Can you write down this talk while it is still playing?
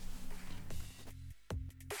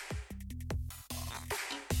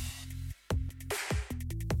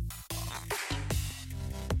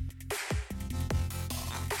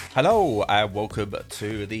Hello and welcome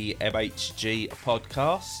to the MHG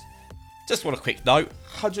podcast. Just want a quick note,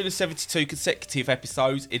 172 consecutive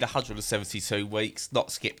episodes in 172 weeks,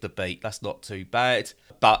 not skipped a beat, that's not too bad.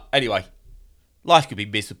 But anyway, life could be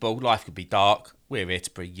miserable, life could be dark, we're here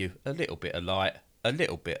to bring you a little bit of light, a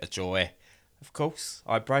little bit of joy. Of course,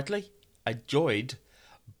 I'm Bradley, and joined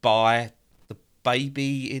by the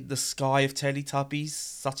baby in the sky of Teletubbies,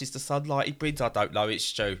 such as the sunlight he brings. I don't know, it's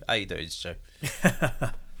Stu. How you doing, Stu?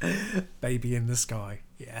 Baby in the sky,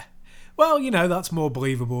 yeah. Well, you know, that's more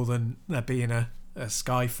believable than there being a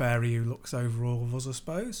sky fairy who looks over all of us, I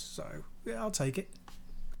suppose. So, yeah, I'll take it.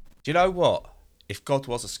 Do you know what? If God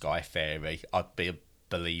was a sky fairy, I'd be a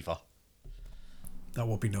believer. That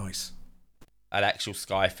would be nice. An actual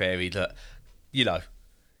sky fairy that, you know,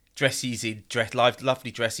 dresses in lovely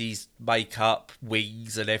dresses, makeup,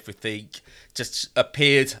 wings and everything, just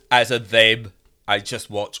appeared as a them and just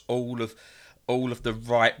watch all of the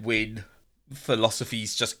right-wing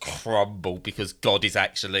philosophies just crumble because God is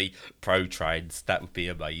actually pro-trans. That would be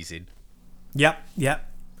amazing. Yep.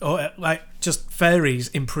 Or, just fairies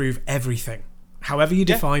improve everything. However you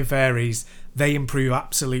define fairies, they improve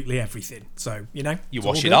absolutely everything. So, you know. You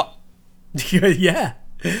wash it up. Yeah.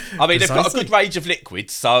 I mean, they've got a good range of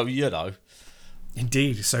liquids, so, you know.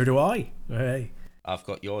 Indeed, so do I. Hey. I've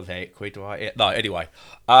got your liquid right here. No, anyway.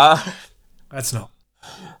 That's not.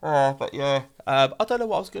 But yeah, I don't know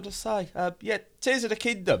what I was going to say. Tears of the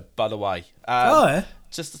Kingdom, by the way.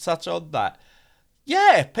 Just to touch on that.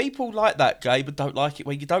 Yeah, people like that game and don't like it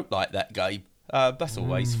when you don't like that game. That's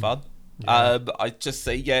always fun. Yeah. I just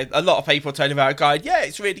see, a lot of people turning around going, yeah,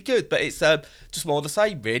 it's really good, but it's just more the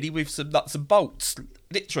same, really, with some nuts and bolts,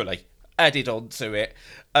 literally, added onto it.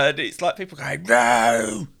 And it's like people going,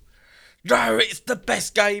 no, it's the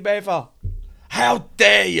best game ever. How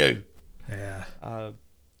dare you? Yeah.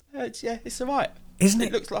 It's alright. Isn't it?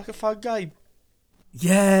 It looks like a fun game.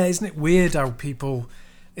 Yeah, isn't it weird how people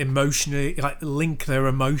emotionally link their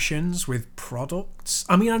emotions with products?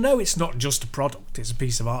 I mean, I know it's not just a product, it's a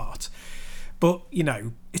piece of art. But, you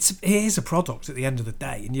know, it is a product at the end of the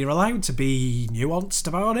day, and you're allowed to be nuanced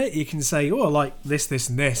about it. You can say, oh, I like this,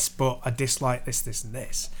 and this, but I dislike this, and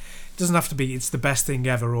this. It doesn't have to be it's the best thing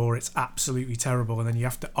ever or it's absolutely terrible, and then you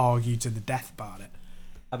have to argue to the death about it.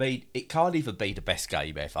 I mean, it can't even be the best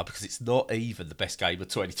game ever because it's not even the best game of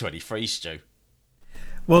 2023, Stu.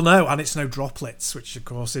 Well, no, and it's no Droplets, which, of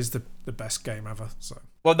course, is the best game ever. So.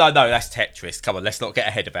 Well, no, that's Tetris. Come on, let's not get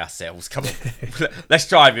ahead of ourselves. Come on. Let's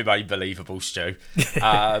try and remain believable, Stu.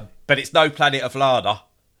 But it's no Planet of Lana.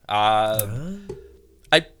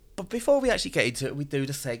 But before we actually get into it, we do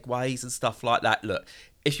the segues and stuff like that. Look,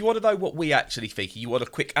 if you want to know what we actually think, you want a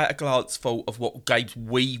quick at-a-glance thought of what games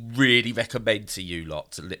we really recommend to you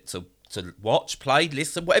lot to watch, play,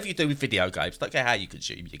 listen, whatever you do with video games. Don't care how you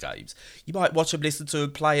consume your games. You might watch them, listen to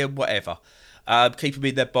them, play them, whatever. Keep them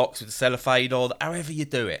in their box with the cellophane on, however you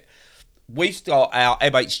do it. We've got our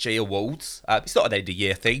MHG Awards. It's not an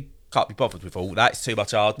end-of-year thing. Can't be bothered with all that. It's too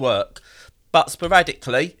much hard work. But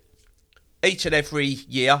sporadically, each and every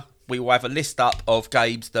year, we will have a list up of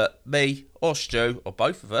games that me or Stu, or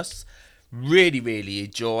both of us, really, really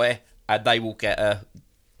enjoy, and they will get a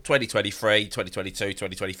 2023, 2022,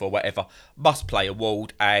 2024, whatever, must-play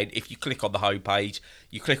award. And if you click on the homepage,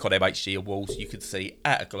 you click on MHG Awards, you can see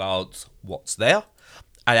at a glance what's there.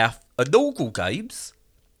 And our inaugural games,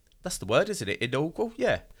 that's the word, isn't it? Inaugural?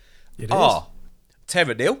 Yeah. It is.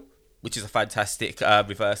 Terra Nil, which is a fantastic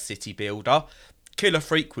reverse city builder. Killer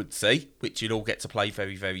Frequency, which you'll all get to play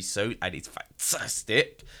very, very soon, and it's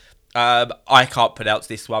fantastic. I can't pronounce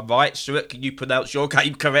this one right. Stuart, can you pronounce your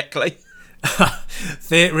game correctly?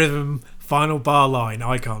 Theatrhythm Final Bar Line.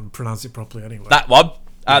 I can't pronounce it properly anyway. That one.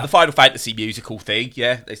 The Final Fantasy musical thing,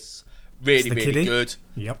 it's really, really kiddie. good.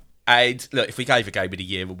 Yep. And look, if we gave a Game of the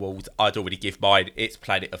Year award, I'd already give mine. It's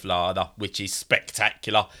Planet of Lana, which is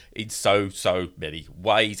spectacular in so many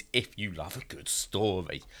ways if you love a good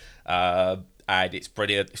story. And it's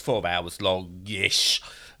brilliant. It's 4 hours long-ish.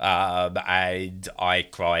 And I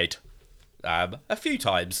cried a few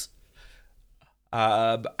times.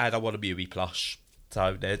 And I want a Mewie plush.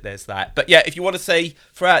 So there's that. But yeah, if you want to see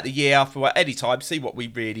throughout the year, for any time, see what we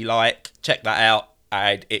really like, check that out.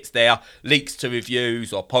 And it's there. Links to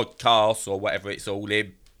reviews or podcasts or whatever it's all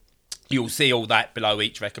in. You'll see all that below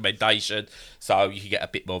each recommendation. So you can get a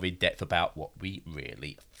bit more in depth about what we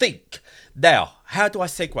really think. Now, how do I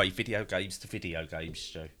segue video games to video games,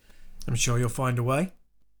 Stu? I'm sure you'll find a way.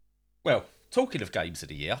 Well, talking of games of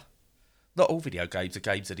the year, not all video games are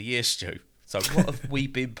games of the year, Stu. So what have we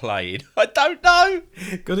been playing? I don't know.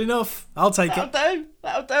 Good enough. I'll take it.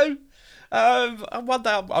 That'll do. One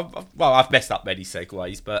day, well, I've messed up many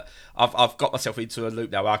segues, but I've got myself into a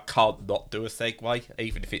loop now where I can't not do a segue,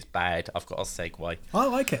 even if it's bad. I've got a segue. I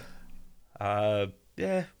like it.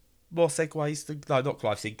 Yeah, more segues. No, not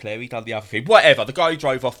Clive Sinclair. He done the other thing. Whatever. The guy who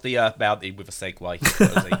drove off the mountain with a Segway.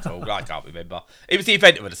 What was he called? I can't remember. He was the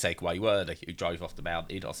inventor of the Segway, weren't he? Who drove off the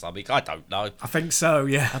mountain or something? I don't know. I think so.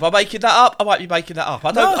 Yeah. Am I making that up? I might be making that up.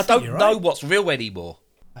 I don't you're know right. what's real anymore.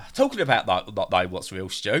 Talking about not knowing what's real,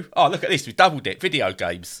 Stu. Oh, look at this. We've doubled it. Video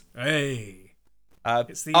games. Hey.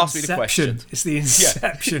 It's the Ask me the question. inception. It's the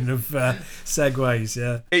inception of segues.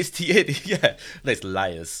 Yeah. It's the yeah. There's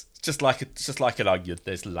layers. Just like an onion.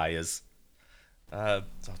 There's layers. Oh,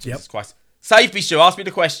 Jesus Christ. Save me, Stu. Ask me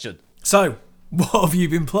the question. So, what have you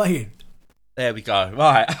been playing? There we go.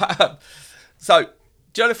 Right. So,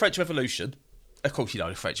 do you know the French Revolution? Of course, you know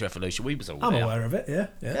the French Revolution. We was all I'm there. aware of it. Yeah.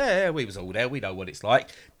 Yeah, we was all there. We know what it's like.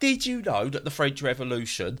 Did you know that the French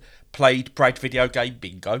Revolution played Brad video game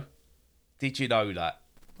bingo? Did you know that?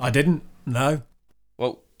 I didn't. No.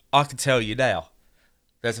 Well, I can tell you now.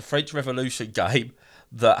 There's a French Revolution game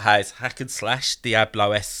that has hack and slash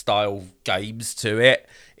Diablo-esque style games to it.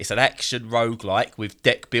 It's an action roguelike with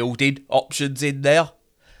deck building options in there.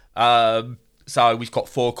 So we've got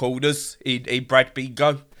four corners in Brad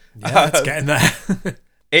bingo. Yeah, it's getting there.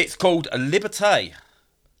 It's called Liberté.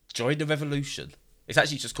 Join the Revolution. It's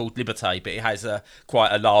actually just called Liberté, but it has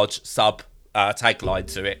quite a large sub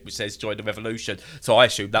tagline to it, which says Join the Revolution. So I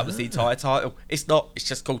assumed that was the entire title. It's not. It's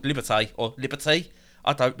just called Liberté or Liberty.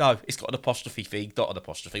 I don't know. It's got an apostrophe thing, not an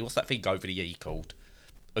apostrophe. What's that thing over the E called?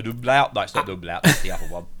 An umlaut? No, it's not an umlaut. That's the other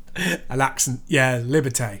one. An accent. Yeah,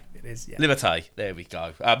 Liberté. It is, yeah. Liberté. There we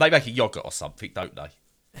go. They make a yogurt or something, don't they?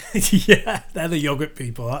 Yeah, they're the yogurt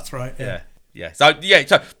people. That's right. Yeah. So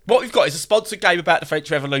what we've got is a sponsored game about the French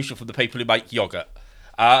Revolution from the people who make yogurt.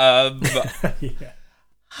 Yeah.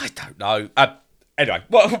 I don't know. Anyway,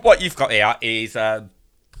 what you've got here is a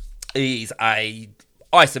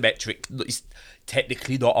isometric. It's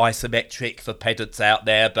technically not isometric for pedants out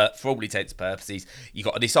there, but for all intents and purposes, you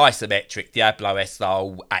got this isometric Diablo-esque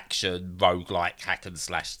style action roguelike hack and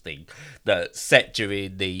slash thing that's set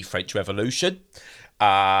during the French Revolution.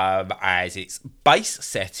 As its base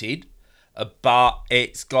setting, but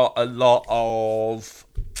it's got a lot of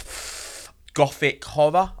gothic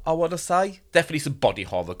horror, I want to say. Definitely some body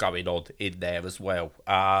horror going on in there as well.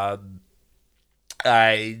 And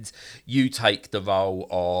you take the role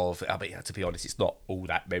of, I mean, to be honest, it's not all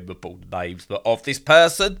that memorable names, but of this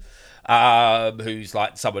person, who's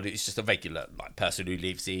like someone who's just a regular like person who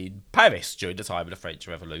lives in Paris during the time of the French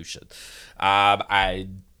Revolution.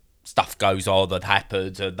 And stuff goes on and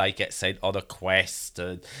happens, and they get sent on a quest,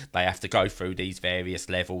 and they have to go through these various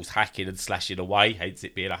levels, hacking and slashing away, hence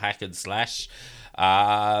it being a hack and slash,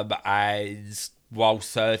 and while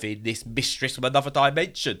serving this mistress from another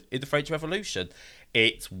dimension in the French Revolution.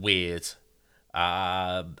 It's weird.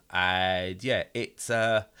 And yeah,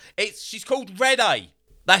 she's called Renee.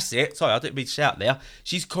 That's it. Sorry, I didn't mean to shout there.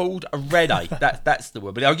 She's called Renee. That's the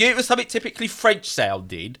woman. I knew it was something typically French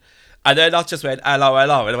sounding. And then I just went, hello,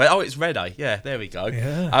 hello. And I went, oh, it's Renee. Yeah, there we go.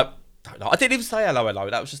 Yeah. Don't know. I didn't even say hello, hello.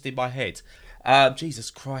 That was just in my head. Jesus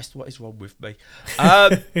Christ, what is wrong with me?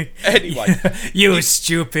 Anyway. You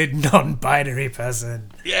stupid non-binary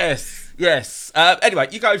person. Yes. Anyway,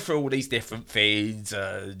 you go through all these different things.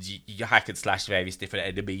 You hack and slash various different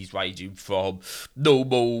enemies, ranging from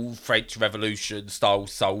normal French Revolution style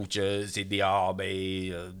soldiers in the army,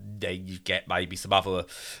 and then you get maybe some other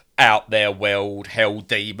out there world hell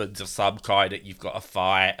demons of some kind that you've got to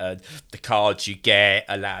fight, and the cards you get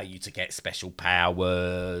allow you to get special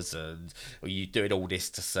powers, and you're doing all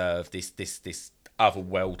this to serve this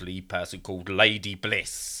otherworldly person called Lady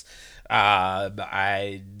Bliss. And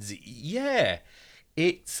yeah,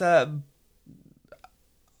 it's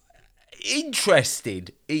interesting.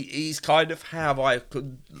 Is kind of how I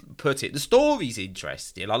could put it. The story's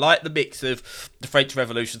interesting. I like the mix of the French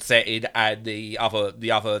Revolution setting and the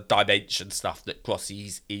other dimension stuff that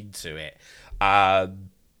crosses into it. And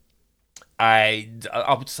I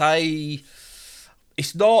would say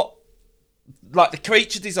it's not like the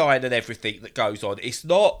creature design and everything that goes on. It's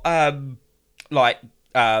not like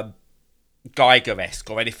Geiger-esque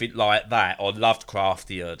or anything like that, or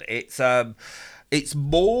Lovecraftian. It's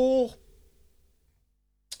more,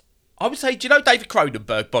 I would say, do you know David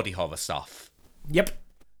Cronenberg body horror stuff? Yep.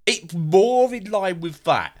 It's more in line with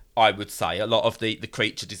that I would say a lot of the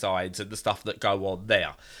creature designs and the stuff that go on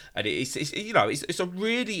there, and it's a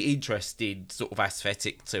really interesting sort of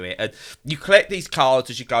aesthetic to it. And you collect these cards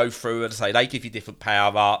as you go through, and I say they give you different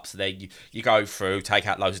power ups. And then you go through, take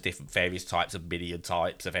out loads of different various types of minion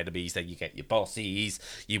types of enemies. Then you get your bosses.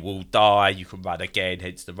 You will die. You can run again,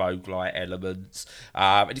 hence the roguelite elements.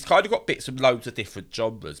 And it's kind of got bits from loads of different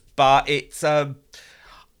genres, but it's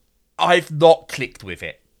I've not clicked with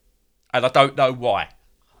it, and I don't know why.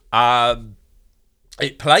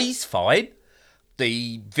 It plays fine.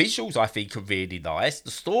 The visuals, I think, are really nice.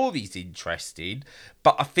 The story's interesting,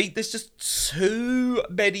 but I think there's just too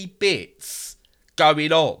many bits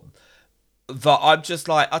going on that I'm just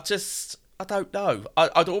like, I don't know.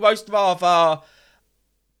 I'd almost rather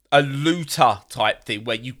a looter type thing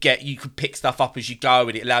where you can pick stuff up as you go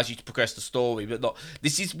and it allows you to progress the story, but not.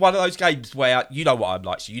 This is one of those games where you know what I'm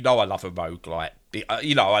like, so you know I love a roguelite.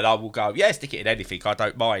 And I will go, yeah, stick it in anything, I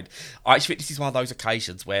don't mind. I actually think this is one of those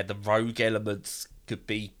occasions where the rogue elements could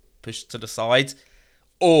be pushed to the side,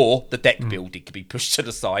 or the deck building could be pushed to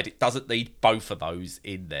the side. It doesn't need both of those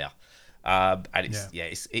in there. And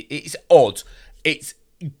it's odd. It's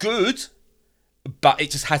good, but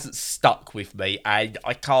it just hasn't stuck with me, and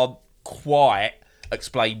I can't quite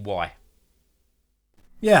explain why.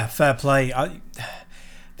 Yeah, fair play.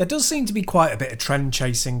 There does seem to be quite a bit of trend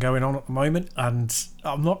chasing going on at the moment, and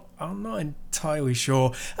I'm not entirely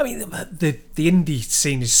sure. I mean, the indie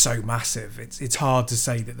scene is so massive. It's hard to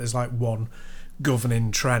say that there's like one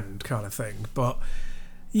governing trend kind of thing. But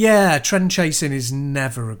yeah, trend chasing is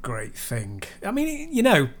never a great thing. I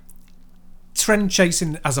mean, trend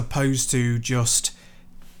chasing as opposed to just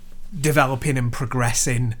developing and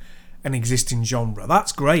progressing an existing genre.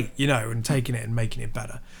 That's great, and taking it and making it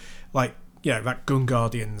better. Like, that Gun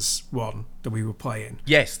Guardians one that we were playing.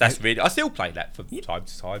 Yes, that's really... I still play that from time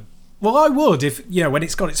to time. Well, I would if, when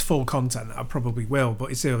it's got its full content, I probably will, but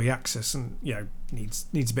it's early access and, needs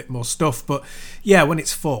a bit more stuff. But, yeah, when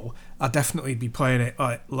it's full, I'll definitely be playing it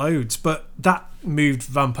like loads. But that moved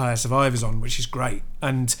Vampire Survivors on, which is great.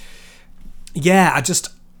 And, yeah,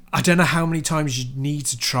 I don't know how many times you need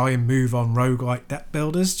to try and move on roguelike deck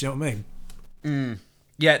builders. Do you know what I mean?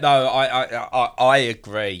 Yeah, no, I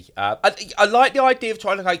agree. I like the idea of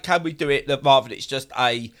trying to go, can we do it rather than it's just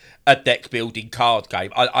a deck building card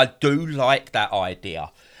game. I do like that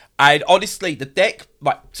idea. And honestly, the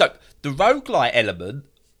roguelite element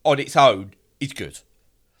on its own is good.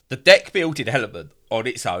 The deck building element on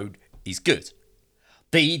its own is good.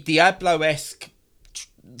 The Diablo-esque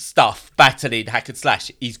stuff, battling, hack and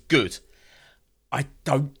slash, is good. I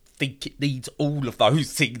don't think it needs all of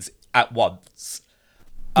those things at once.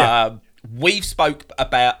 Yeah. We've spoke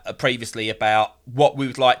about previously about what we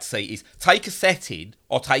would like to see is take a setting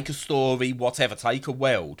or take a story, whatever, take a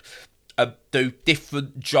world, and do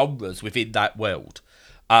different genres within that world.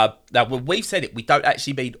 Now, when we've said it, we don't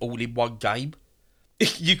actually mean all in one game.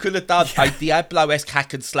 You could have done a Diablo-esque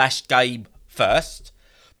hack and slash game first,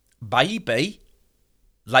 maybe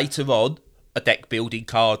later on a deck building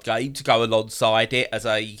card game to go alongside it as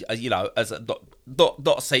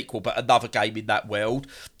not a sequel, but another game in that world,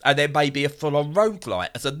 and then maybe a full-on roguelite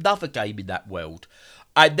as another game in that world,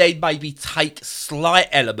 and then maybe take slight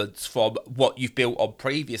elements from what you've built on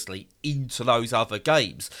previously into those other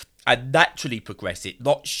games, and naturally progress it,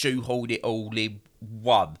 not shoehorn it all in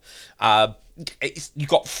one. You've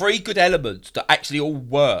got 3 good elements that actually all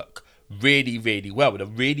work really, really well, and are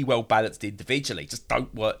really well balanced individually, just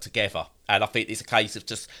don't work together. And I think it's a case of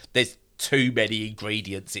just, there's too many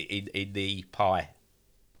ingredients in the pie.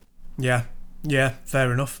 Yeah,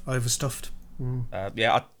 fair enough. Overstuffed.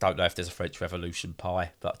 I don't know if there's a French Revolution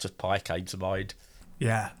pie, but just pie came to mind.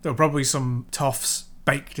 Yeah, there were probably some toffs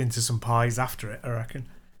baked into some pies after it, I reckon.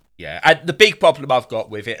 Yeah, and the big problem I've got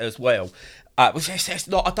with it as well, it's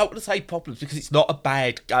not, I don't want to say problems because it's not a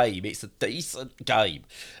bad game, it's a decent game.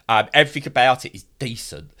 Everything about it is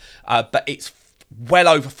decent, but it's well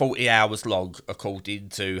over 40 hours long according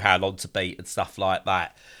to how long to beat and stuff like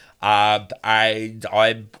that. And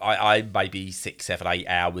I'm maybe 6, 7, 8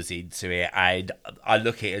 hours into it, and I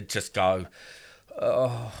look at it and just go,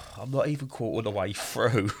 oh, I'm not even quarter the way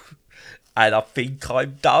through, and I think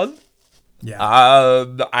I'm done. Yeah.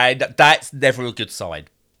 And that's never a good sign.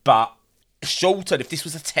 But shorter, if this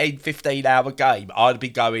was a 10, 15 hour game, I'd be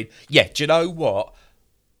going, yeah, do you know what?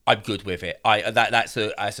 I'm good with it. That's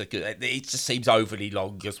a good. It just seems overly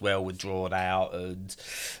long as well and drawn out,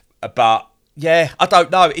 but yeah, I don't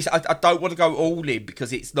know. I don't want to go all in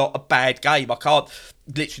because it's not a bad game. I can't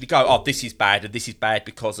literally go, oh, this is bad and this is bad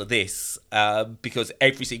because of this, because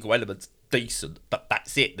every single element's decent, but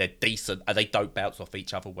that's it. They're decent and they don't bounce off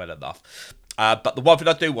each other well enough. But the one thing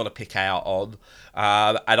I do want to pick out on,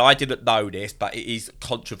 and I didn't know this, but it is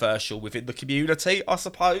controversial within the community, I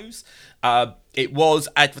suppose. It was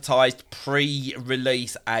advertised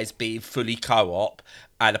pre-release as being fully co-op,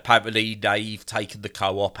 and apparently they've taken the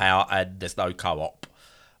co-op out and there's no co-op.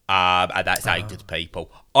 And that's aimed at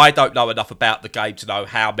people. I don't know enough about the game to know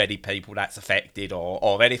how many people that's affected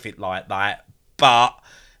or anything like that, but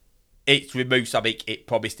it's removed something it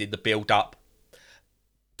promised in the build-up.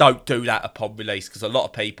 Don't do that upon release, because a lot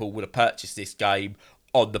of people would have purchased this game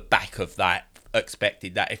on the back of that,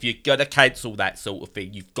 expecting that. If you're going to cancel that sort of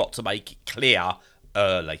thing, you've got to make it clear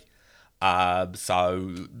early.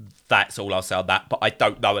 So that's all I'll say on that. But I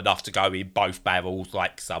don't know enough to go in both barrels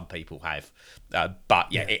like some people have. But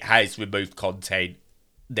yeah, it has removed content.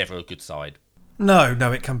 Never a good sign. No,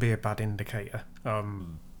 it can be a bad indicator.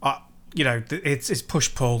 It's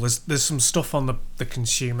push-pull. There's some stuff on the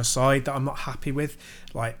consumer side that I'm not happy with,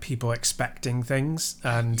 like people expecting things.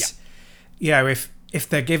 And, if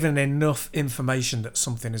they're given enough information that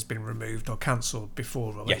something has been removed or cancelled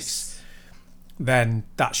before release, then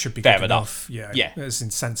that should be good enough. Yeah, there's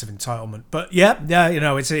incentive entitlement. But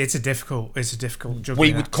it's a difficult juggling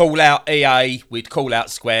We would call out EA, we'd call out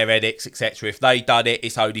Square Enix, etc. If they done it,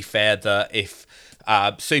 it's only fair that if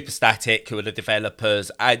Superstatic, who are the developers,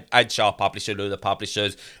 and Sharp Publishing, who are the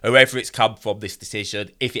publishers, whoever it's come from, this decision,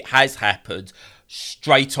 if it has happened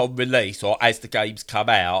straight on release or as the games come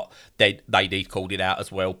out, then they need called it out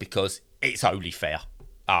as well, because it's only fair.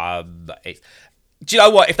 Do you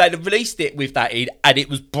know what? If they'd have released it with that in and it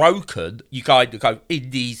was broken, you kind of go,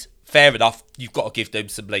 indies, fair enough, you've got to give them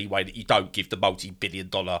some leeway that you don't give the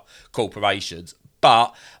multi-billion-dollar corporations.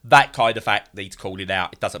 But that kind of act needs calling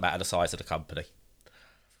out. It doesn't matter the size of the company.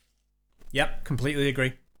 Yep, completely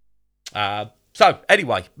agree. So,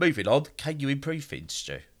 anyway, moving on. Can you improve things,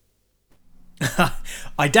 Stu?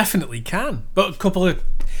 I definitely can. But a couple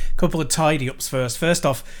of tidy-ups first. First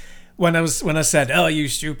off, when I said, "Oh, you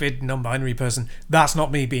stupid non-binary person," that's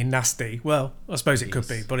not me being nasty. Well, I suppose it could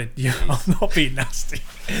be, but I'm not being nasty.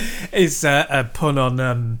 It's a pun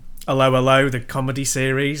on Hello Hello, the comedy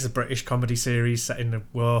series, the British comedy series set in the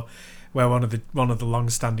war, where one of the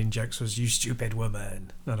long-standing jokes was "You stupid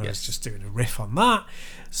woman," and I was just doing a riff on that.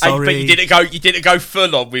 Sorry, but you didn't go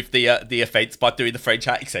full on with the offence by doing the French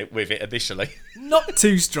accent with it initially. Not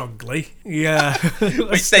too strongly, yeah.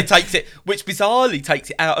 which bizarrely takes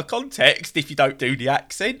it out of context if you don't do the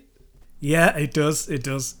accent. Yeah, it does.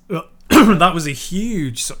 That was a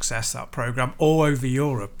huge success, that programme, all over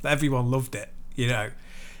Europe. Everyone loved it,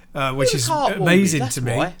 which is amazing to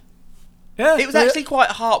me. Why. Yeah, it was actually quite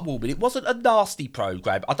heartwarming. It wasn't a nasty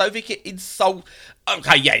programme. I don't think it insults...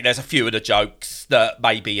 Okay, yeah, there's a few of the jokes that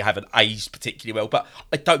maybe haven't aged particularly well, but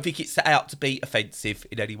I don't think it's set out to be offensive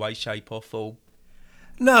in any way, shape or form.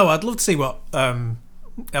 No, I'd love to see what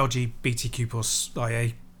LGBTQ plus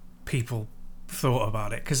IA people thought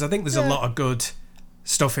about it, because I think there's a lot of good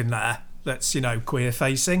stuff in there that's, queer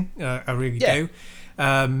facing. I really do.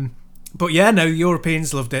 But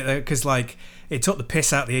Europeans loved it because, it took the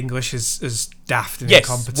piss out of the English as daft and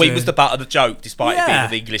incompetent. We was the butt of the joke, despite it being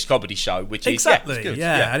an English comedy show, which exactly, is good.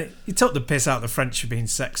 And it took the piss out of the French for being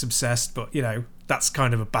sex obsessed, but that's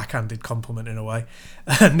kind of a backhanded compliment in a way.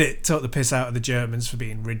 And it took the piss out of the Germans for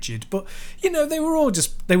being rigid, but they were all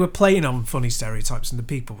they were playing on funny stereotypes, and the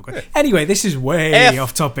people were going. Anyway, this is way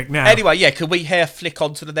off topic now. Anyway, can we flick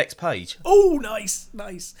on to the next page? Oh, nice.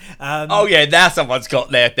 Now someone's got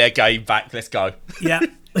their game back. Let's go. Yeah.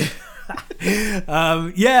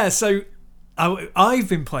 So I've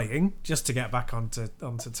been playing, just to get back onto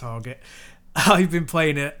target, I've been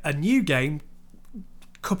playing a new game,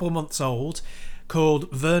 couple months old,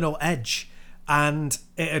 called Vernal Edge, and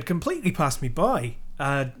it had completely passed me by.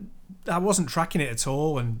 I wasn't tracking it at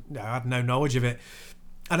all, and I had no knowledge of it,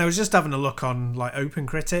 and I was just having a look on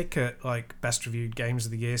OpenCritic at best reviewed games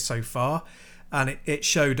of the year so far, and it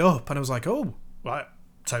showed up, and I was like, oh, right,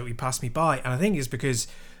 totally passed me by. And I think it's because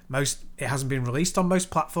it hasn't been released on most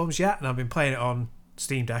platforms yet, and I've been playing it on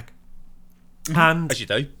Steam Deck. And as you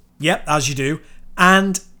do. Yep, as you do.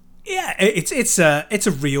 And yeah, it's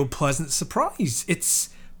a real pleasant surprise. It's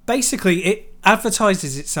basically, it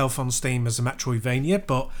advertises itself on Steam as a Metroidvania,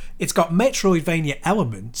 but it's got Metroidvania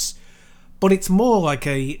elements, but it's more like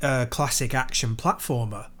a classic action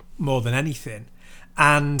platformer more than anything.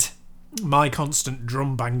 And my constant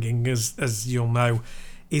drum banging, as you'll know,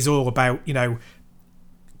 is all about,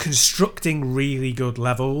 constructing really good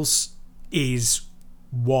levels is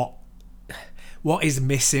what is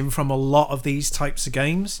missing from a lot of these types of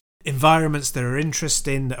games. Environments that are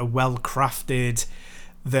interesting, that are well crafted,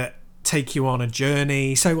 that take you on a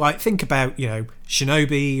journey. So like think about,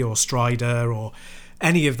 Shinobi or Strider or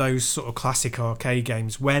any of those sort of classic arcade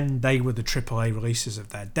games when they were the AAA releases of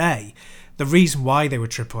their day. The reason why they were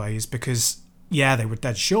AAA is because, yeah, they were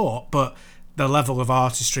dead short, but the level of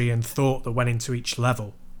artistry and thought that went into each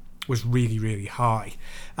level was really, really high.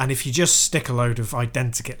 And if you just stick a load of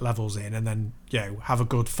identikit levels in and then, have a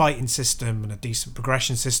good fighting system and a decent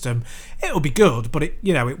progression system, it'll be good, but it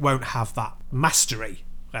won't have that mastery,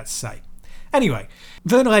 let's say. Anyway,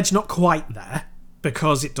 Vernal Edge not quite there,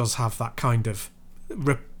 because it does have that kind of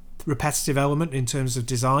repetitive element in terms of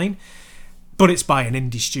design, but it's by an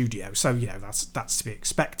indie studio, so that's to be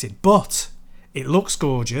expected. But it looks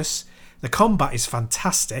gorgeous. The combat is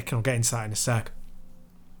fantastic, and I'll get into that in a sec.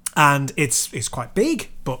 And it's quite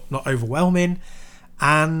big, but not overwhelming.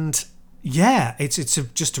 And yeah, it's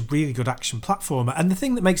just a really good action platformer. And the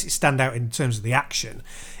thing that makes it stand out in terms of the action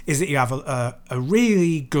is that you have a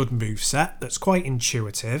really good moveset that's quite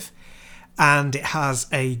intuitive, and it has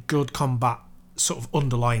a good combat sort of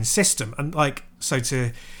underlying system. And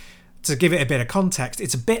to give it a bit of context,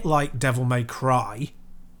 it's a bit like Devil May Cry,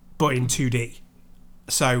 but in 2D.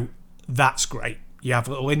 So that's great. You have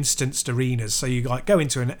little instanced arenas, so you go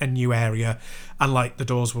into a new area, and the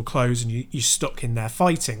doors will close, and you're stuck in there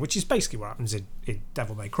fighting, which is basically what happens in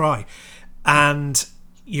Devil May Cry. And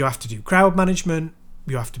you have to do crowd management.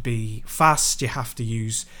 You have to be fast. You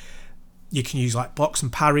can use blocks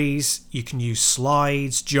and parries. You can use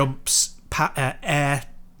slides, jumps, air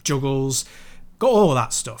juggles. Got all of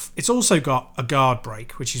that stuff. It's also got a guard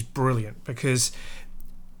break, which is brilliant, because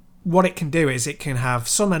what it can do is it can have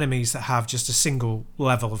some enemies that have just a single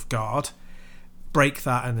level of guard, break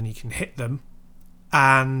that, and then you can hit them.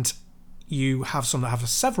 And you have some that have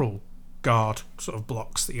several guard sort of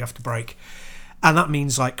blocks that you have to break. And that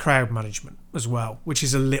means crowd management as well, which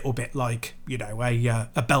is a little bit like,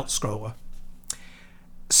 a belt scroller.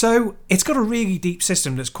 So it's got a really deep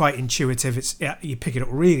system that's quite intuitive. You pick it up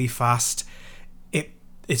really fast.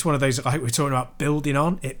 It's one of those, like we're talking about building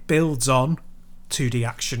on. It builds on 2D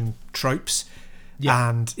action tropes,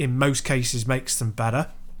 and in most cases makes them better.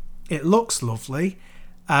 It looks lovely.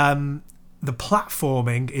 The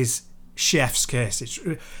platforming is chef's kiss.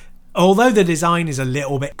 Although the design is a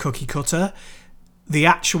little bit cookie cutter, the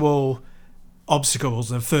actual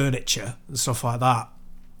obstacles and furniture and stuff like that,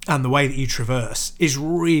 and the way that you traverse, is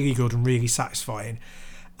really good and really satisfying.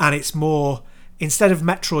 And it's more, instead of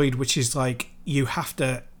Metroid, which is you have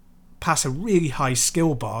to pass a really high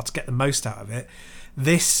skill bar to get the most out of it,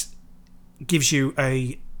 this gives you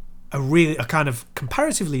a kind of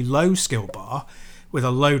comparatively low skill bar with a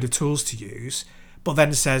load of tools to use, but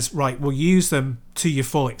then says, right, we'll use them to your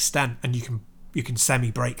full extent, and you can semi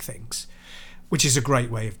break things, which is a great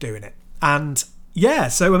way of doing it. And yeah,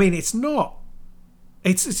 so I mean, it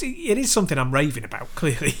is something I'm raving about,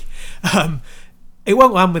 clearly. It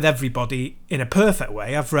won't land with everybody in a perfect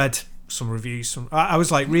way. I've read some reviews. I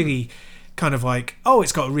was really kind of oh,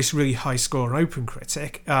 it's got this really high score on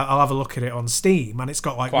OpenCritic. I'll have a look at it on Steam, and it's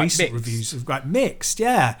got quite recent mixed reviews of mixed,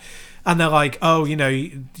 yeah. And they're oh,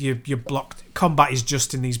 you're blocked. Combat is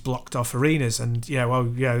just in these blocked off arenas, and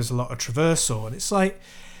there's a lot of traversal, and it's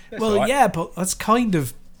yeah, but that's kind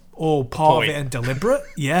of all part of it and deliberate.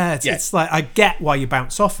 Yeah, it's I get why you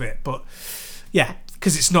bounce off it, but yeah,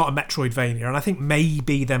 because it's not a Metroidvania, and I think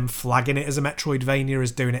maybe them flagging it as a Metroidvania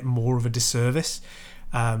is doing it more of a disservice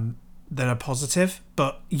than a positive.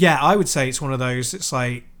 But yeah, I would say it's one of those. It's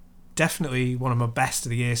definitely one of my best of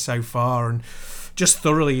the year so far, and just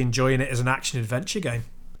thoroughly enjoying it as an action adventure game.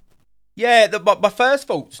 Yeah, my first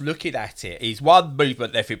thoughts looking at it is, one,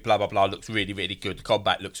 movement, everything, blah, blah, blah, looks really, really good. The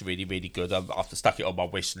combat looks really, really good. I've stuck it on my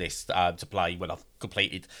wish list to play when I've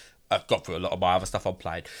completed. I've got through a lot of my other stuff I'm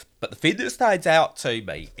playing. But the thing that stands out to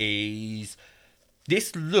me is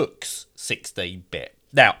this looks 16-bit.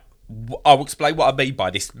 Now, I'll explain what I mean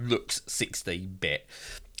by this looks 16-bit.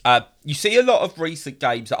 You see a lot of recent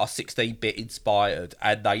games that are 16-bit inspired,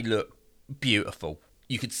 and they look beautiful.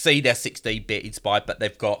 You can see they're 16-bit inspired, but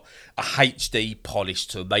they've got a HD polish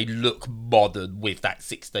to them. They look modern with that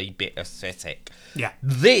 16-bit aesthetic. Yeah.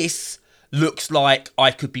 This looks like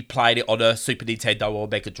I could be playing it on a Super Nintendo or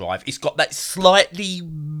Mega Drive. It's got that slightly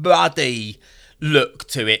muddy look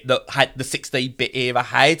to it that had the 16-bit era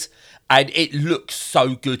had, and it looks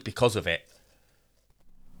so good because of it.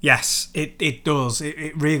 Yes, it does.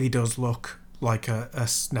 It really does look like a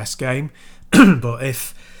SNES game. But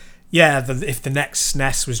if the next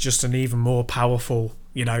SNES was just an even more powerful,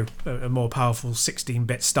 a more powerful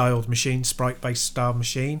 16-bit styled machine, sprite-based style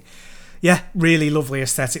machine, yeah, really lovely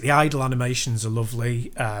aesthetic. The idle animations are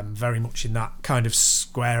lovely, very much in that kind of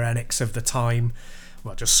Square Enix of the time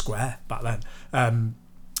well, just Square back then.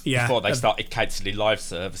 Yeah, before they started cancelling live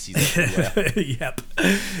services everywhere. Yep,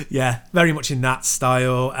 yeah, very much in that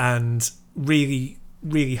style, and really,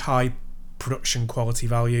 really high production quality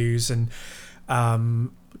values, and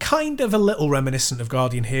kind of a little reminiscent of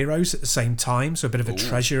Guardian Heroes at the same time, so a bit of a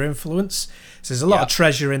Treasure influence. So there's a lot of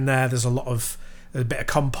Treasure in there. There's a bit of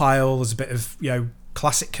Compile. There's a bit of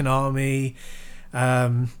classic Konami.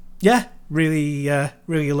 Really,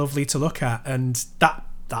 really lovely to look at, and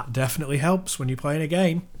that definitely helps when you're playing a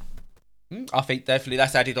game. I think definitely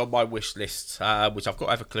that's added on my wish list, which I've got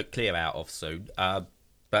to have a clear out of soon.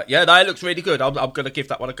 But yeah, no, it looks really good. I'm going to give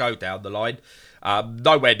that one a go down the line.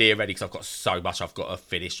 Nowhere near ready because I've got so much I've got to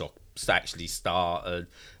finish or actually start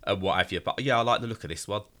and what have you. But yeah, I like the look of this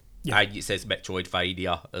one. Yeah. And it says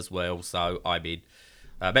Metroidvania as well, so I'm in.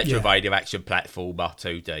 Metroidvania action platformer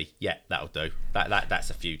 2D. Yeah, that'll do. That's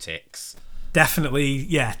a few ticks. Definitely,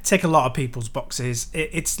 yeah. Tick a lot of people's boxes.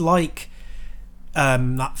 It's like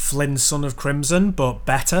that Flynn Son of Crimson, but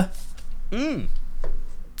better.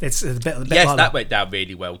 It's a bit yes, like that went down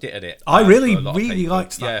really well, didn't it? I really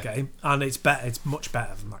liked that game, and it's better. It's much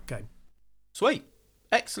better than that game. Sweet,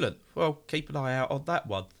 excellent. Well, keep an eye out on that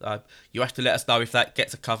one. You have to let us know if that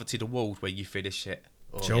gets a coveted award when you finish it.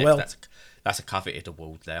 Sure will. That's a coveted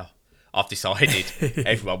award now. I've decided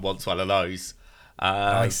everyone wants one of those.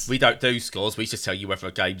 Nice. We don't do scores. We just tell you whether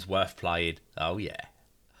a game's worth playing. Oh yeah.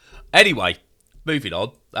 Anyway, moving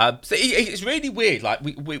on. So it's really weird. Like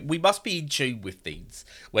we must be in tune with things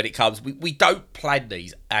when it comes. We don't plan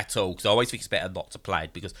these at all because I always think it's better not to plan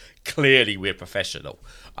because clearly we're professional.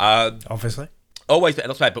 Obviously, always better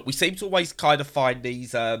not to plan. But we seem to always kind of find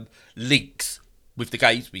these links with the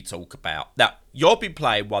games we talk about. Now you've been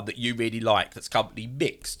playing one that you really like that's currently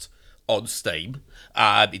mixed on Steam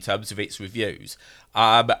in terms of its reviews,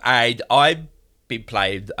 and I've been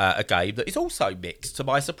playing a game that is also mixed to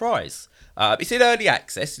my surprise. It's in early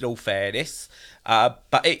access, in all fairness,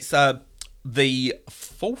 but it's the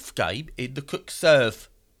fourth game in the Cook Serve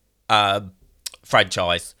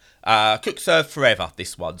franchise. Cook Serve Forever,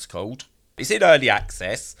 this one's called. It's in early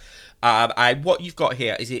access, and what you've got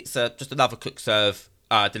here is it's just another Cook Serve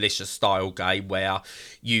delicious style game where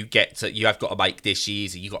you have got to make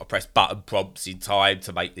dishes and you've got to press button prompts in time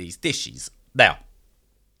to make these dishes. Now,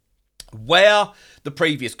 where the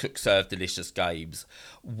previous Cook Serve delicious games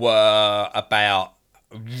were about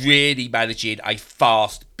really managing a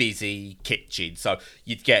fast, busy kitchen. So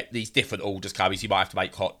you'd get these different orders coming. So you might have to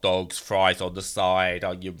make hot dogs, fries on the side,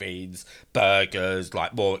 onion rings, burgers,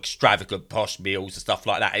 like more extravagant posh meals and stuff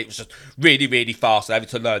like that. It was just really, really fast. Having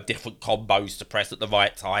to learn different combos to press at the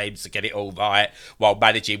right times to get it all right while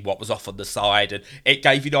managing what was off on the side. And it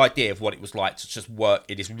gave you an idea of what it was like to just work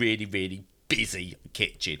in this really, really busy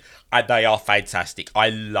kitchen, and they are fantastic. I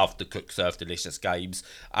love the Cook Serve delicious games.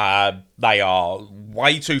 They are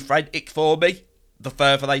way too frantic for me the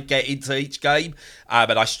further they get into each game,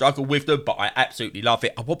 and I struggle with them, but I absolutely love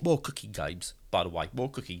it. I want more cooking games, by the way.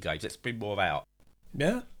 More cooking games. Let's bring more out.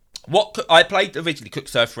 Yeah. What I played originally Cook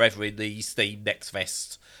Serve Forever in the Steam Next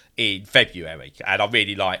Fest in February, and I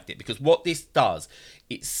really liked it because what this does,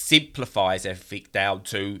 it simplifies everything down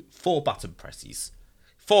to 4 button presses.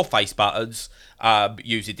 4 face buttons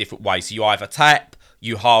used in different ways. So you either tap,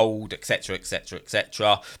 you hold, etc, etc,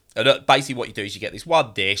 etc. And basically what you do is you get this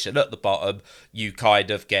one dish, and at the bottom you kind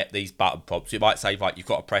of get these button prompts. You might say, right, you've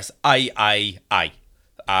got to press A,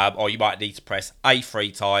 or you might need to press A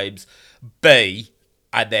 3 times, B,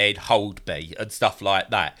 and then hold B, and stuff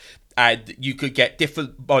like that. And you could get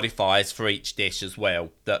different modifiers for each dish as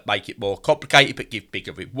well that make it more complicated but give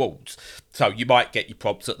bigger rewards. So you might get your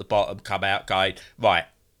prompts at the bottom come out going, right,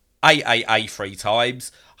 A 3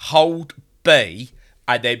 times, hold B,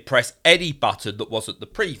 and then press any button that wasn't the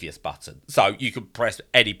previous button. So you can press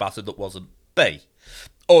any button that wasn't B.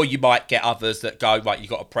 Or you might get others that go, right, you've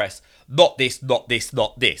got to press not this, not this,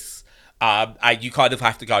 not this. And you kind of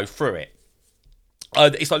have to go through it.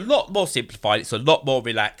 It's a lot more simplified, it's a lot more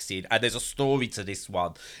relaxing, and there's a story to this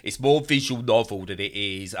one. It's more visual novel than it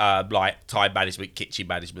is like time management, kitchen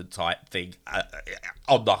management type thing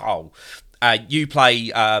on the whole. You play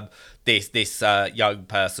this young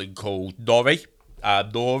person called Nori.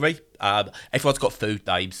 Everyone's got food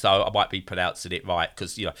names, so I might be pronouncing it right,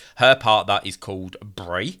 because her partner is called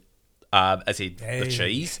Brie, as in the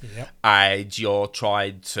cheese, yep. And you're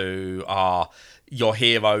trying to... your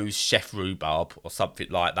hero's Chef Rhubarb or something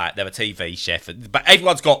like that. They're a TV chef, but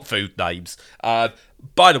everyone's got food names.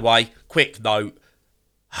 By the way, quick note,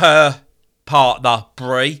 her partner,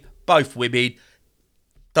 Brie, both women,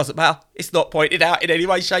 Doesn't matter. It's not pointed out in any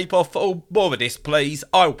way, shape or form. More of this, please.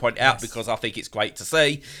 I will point it out because I think it's great to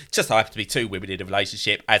see. Just so happen to be two women in a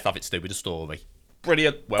relationship. Has nothing to do with the story.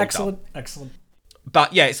 Brilliant. Well done. Excellent.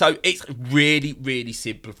 But yeah, so it's really, really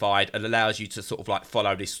simplified and allows you to sort of like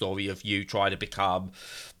follow this story of you trying to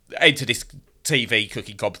enter this TV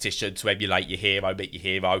cooking competition to emulate your hero, meet your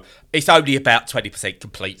hero. It's only about 20%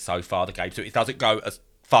 complete so far, the game, so it doesn't go as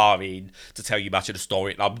far in to tell you much of the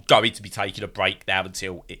story, and I'm going to be taking a break now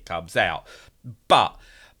until it comes out. But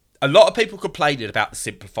a lot of people complaining about the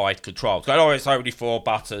simplified controls, going, oh, it's only 4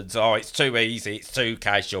 buttons, oh, it's too easy, it's too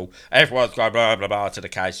casual, everyone's going blah blah blah to the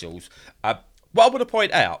casuals. What I want to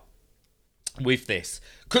point out with this,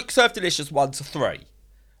 Cook Serve Delicious 1 to 3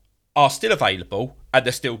 are still available and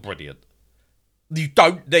they're still brilliant. You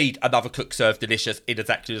don't need another Cook Serve Delicious in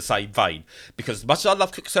exactly the same vein, because as much as I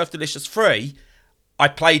love Cook Serve Delicious 3, I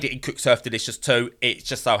played it in Cook Serve Delicious 2. It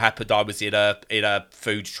just so happened I was in a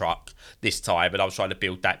food truck this time and I was trying to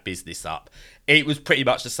build that business up. It was pretty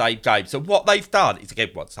much the same game. So what they've done is,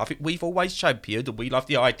 again, what I think we've always championed and we love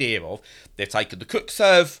the idea of, they've taken the Cook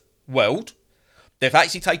Serve world, they've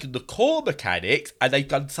actually taken the core mechanics and they've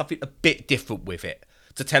done something a bit different with it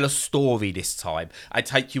to tell a story this time and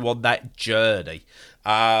take you on that journey.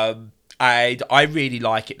 And I really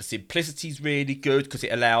like it. The simplicity's really good because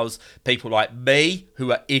it allows people like me,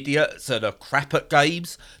 who are idiots and are crap at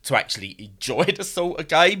games, to actually enjoy the sort of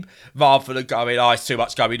game rather than going, oh, it's too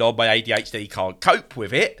much going on, my ADHD can't cope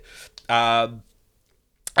with it.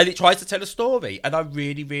 And it tries to tell a story, and I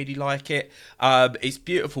really, really like it. It's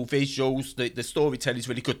beautiful visuals. The storytelling is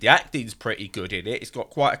really good. The acting's pretty good in it. It's got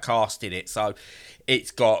quite a cast in it, so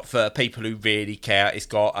it's got, for people who really care, it's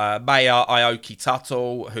got Maya Aoki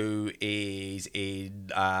Tuttle, who is in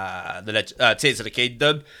Tears of the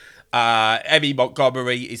Kingdom. Emmy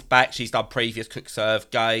Montgomery is back. She's done previous Cook Serve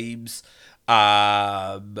games.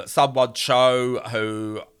 Someone Cho,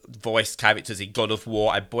 who voiced characters in God of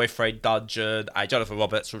War and Boyfriend Dungeon, and Jonathan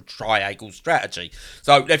Roberts from Triangle Strategy.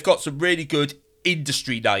 So they've got some really good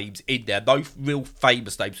industry names in there. No real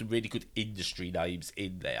famous names, some really good industry names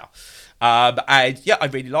in there. And yeah, I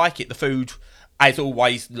really like it. The food, as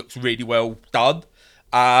always, looks really well done.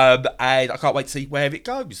 And I can't wait to see where it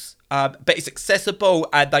goes. But it's accessible,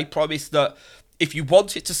 and they promise that if you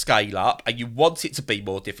want it to scale up and you want it to be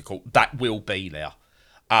more difficult, that will be there.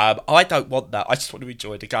 I don't want that. I just want to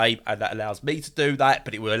enjoy the game, and that allows me to do that,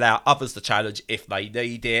 but it will allow others to challenge if they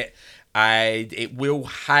need it. And it will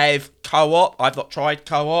have co-op. I've not tried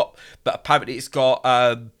co-op, but apparently it's got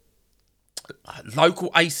local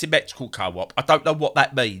asymmetrical co-op. I don't know what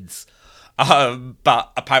that means.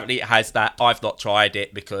 But apparently it has that. I've not tried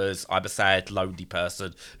it because I'm a sad, lonely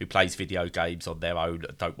person who plays video games on their own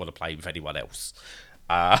and don't want to play with anyone else.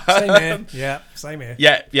 Same here. Yeah, same here.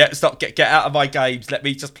 Yeah. Stop. Get out of my games. Let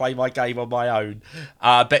me just play my game on my own.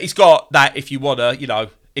 But it's got that. If you wanna,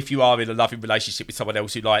 if you are in a loving relationship with someone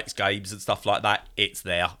else who likes games and stuff like that, it's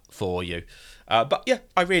there for you. But yeah,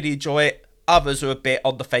 I really enjoy it. Others are a bit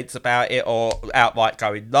on the fence about it or outright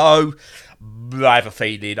going no. I have a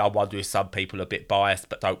feeling, I wonder if some people are a bit biased,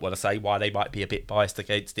 but don't want to say why they might be a bit biased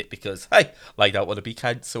against it because, hey, they don't want to be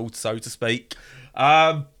cancelled, so to speak.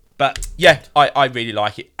 But yeah, I really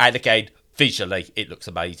like it. And again, visually, it looks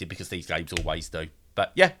amazing because these games always do.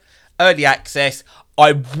 But yeah, early access.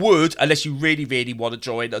 I would, unless you really, really want to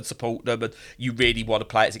join and support them and you really want to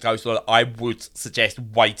play it as it goes on, I would suggest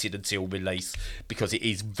waiting until release because it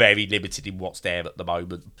is very limited in what's there at the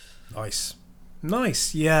moment.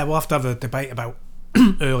 Nice. Yeah, we'll have to have a debate about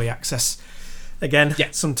early access again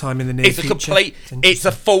sometime in the near future. It's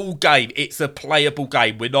a full game. It's a playable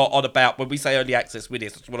game. We're not on about, when we say early access with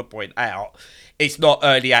this, I just want to point out, it's not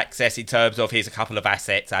early access in terms of here's a couple of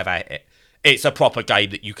assets, have at it. It's a proper game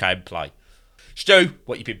that you can play. Stu,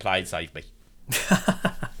 what you been playing? Save me.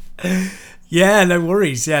 Yeah, no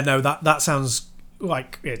worries. Yeah, no, that sounds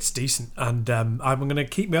like it's decent, and I'm going to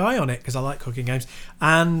keep my eye on it because I like cooking games.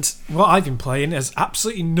 And what I've been playing has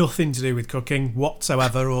absolutely nothing to do with cooking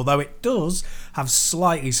whatsoever, although it does have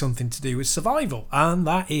slightly something to do with survival, and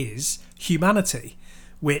that is Humanity,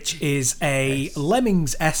 which is a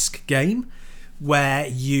Lemmings-esque game where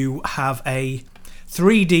you have a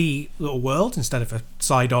 3D little world instead of a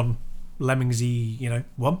side-on Lemmingsy,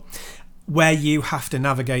 one, where you have to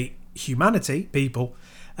navigate humanity, people,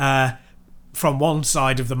 from one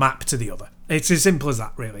side of the map to the other. It's as simple as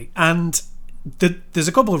that, really. And there's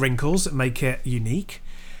a couple of wrinkles that make it unique.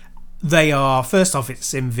 They are, first off,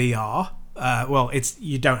 it's in VR.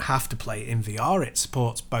 You don't have to play it in VR. It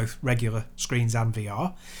supports both regular screens and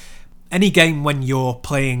VR. Any game when you're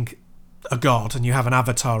playing a god and you have an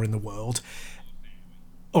avatar in the world,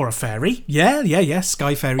 Or a fairy. Yeah.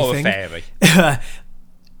 Sky fairy Or thing. a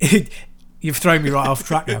fairy. You've thrown me right off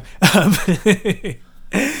track now.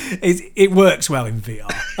 It works well in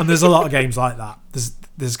VR, and there's a lot of games like that.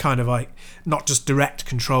 There's kind of like not just direct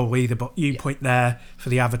control either, but you point there for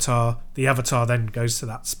the avatar then goes to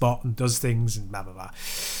that spot and does things and blah blah blah.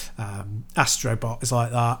 Astrobot is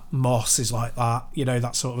like that, Moss is like that,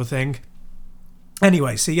 that sort of a thing.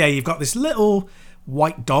 Anyway, so yeah, you've got this little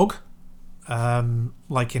white dog,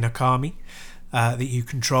 like in Okami, that you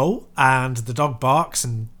control, and the dog barks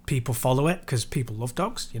and people follow it because people love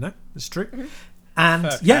dogs, it's true. Mm-hmm. And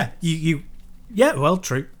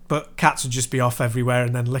true, but cats would just be off everywhere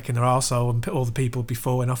and then licking their arsehole, and all the people would be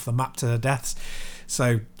falling off the map to their deaths.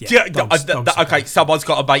 So dogs okay, someone's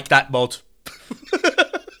got to make that mod.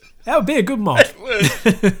 That would be a good mod.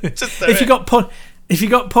 If you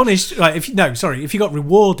got punished, like if you got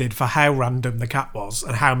rewarded for how random the cat was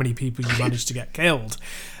and how many people you managed to get killed,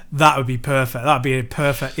 that would be perfect. That'd be a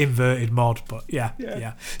perfect inverted mod. But yeah.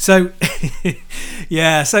 So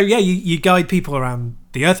you guide people around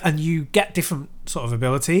the earth and you get different sort of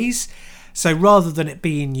abilities. So rather than it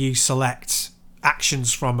being you select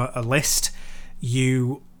actions from a list,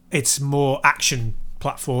 it's more action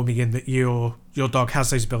platforming in that your dog has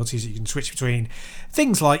those abilities that you can switch between.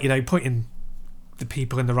 Things like pointing the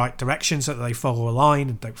people in the right direction so that they follow a line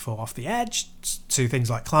and don't fall off the edge, to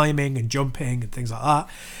things like climbing and jumping and things like that.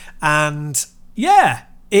 And yeah,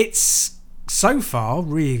 it's so far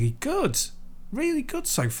really good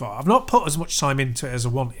so far. I've not put as much time into it as I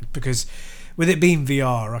wanted, because with it being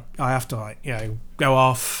VR, I have to go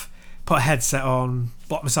off, put a headset on,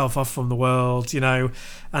 block myself off from the world,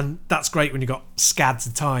 and that's great when you've got scads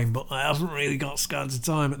of time, but I haven't really got scads of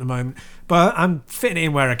time at the moment. But I'm fitting it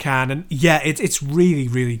in where I can, and yeah, it's really,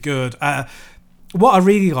 really good. What I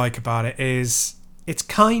really like about it is it's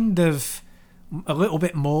kind of a little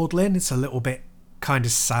bit maudlin. It's a little bit kind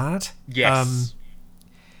of sad. Yes.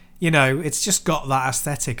 It's just got that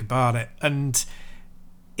aesthetic about it, and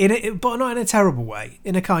but not in a terrible way,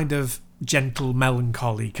 in a kind of gentle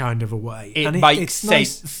melancholy kind of a way. It makes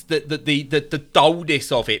sense. Nice. The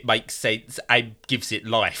dullness of it makes sense and gives it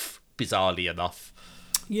life, bizarrely enough.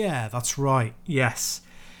 Yeah, that's right. Yes.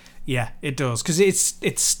 Yeah, it does. Because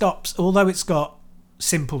it stops, although it's got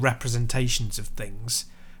simple representations of things,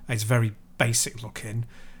 it's very basic looking,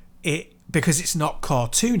 because it's not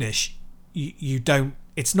cartoonish, you don't,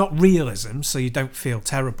 it's not realism, so you don't feel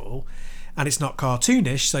terrible. And it's not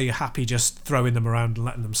cartoonish, so you're happy just throwing them around and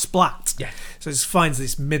letting them splat. Yeah. So it finds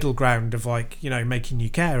this middle ground of making you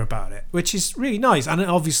care about it, which is really nice. And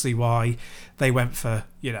obviously why they went for,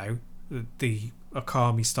 the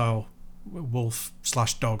Okami style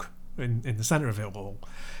wolf/dog in the centre of it all.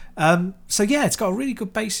 So yeah, it's got a really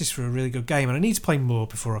good basis for a really good game, and I need to play more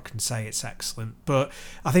before I can say it's excellent. But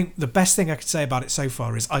I think the best thing I could say about it so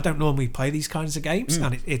far is I don't normally play these kinds of games,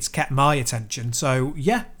 and it's kept my attention. So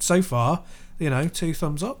yeah, so far, 2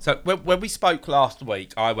 thumbs up. So when we spoke last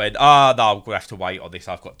week, I went, no, I'm going to have to wait on this.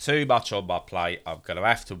 I've got too much on my plate. I'm going to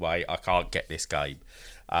have to wait. I can't get this game.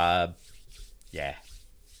 I've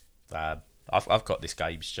got this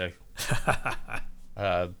game, Stu.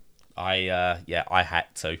 I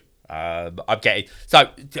had to. I'm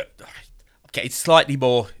getting slightly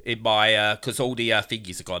more in my because all the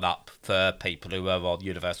figures have gone up for people who are on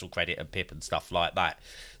Universal Credit and PIP and stuff like that.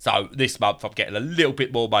 So this month I'm getting a little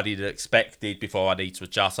bit more money than expected before I need to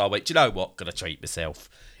adjust. So I went, do you know what? Gonna treat myself.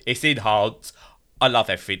 It's Enhanced. I love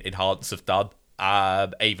everything Enhanced have done.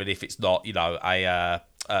 Even if it's not, a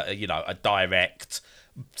direct.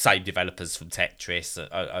 Same developers from Tetris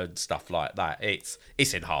and stuff like that. It's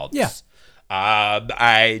Enhanced. Yeah.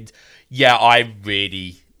 And yeah,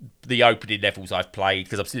 the opening levels I've played,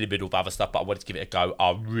 because I'm still in the middle of other stuff, but I wanted to give it a go,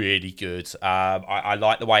 are really good. I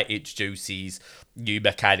like the way it introduces new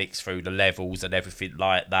mechanics through the levels and everything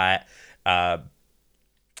like that. And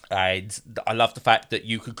I love the fact that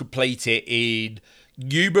you can complete it in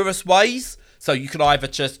numerous ways. So you can either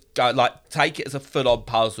just go take it as a full-on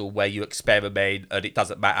puzzle where you experiment, and it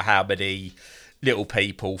doesn't matter how many little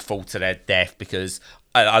people fall to their death, because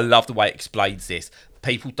I love the way it explains this.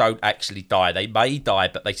 People don't actually die. They may die,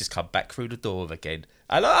 but they just come back through the door again.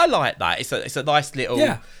 And I like that. It's a nice little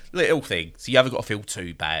thing. So you haven't got to feel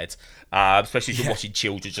too bad, especially if you're watching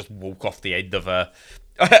children just walk off the end of a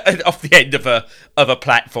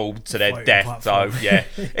platform to their death. Platform. So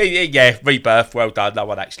yeah, rebirth. Well done. No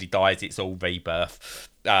one actually dies. It's all rebirth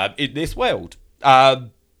in this world. But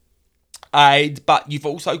you've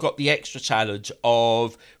also got the extra challenge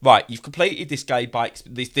of you've completed this game by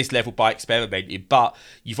this level by experimenting, but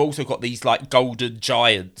you've also got these golden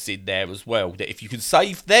giants in there as well. That if you can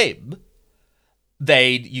save them,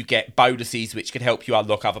 then you get bonuses which can help you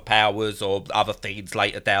unlock other powers or other things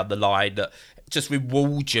later down the line that just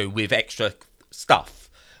reward you with extra stuff,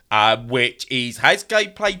 which has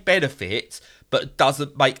gameplay benefits, but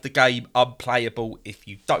doesn't make the game unplayable if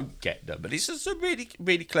you don't get them. And it's just a really,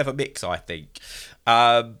 really clever mix, I think.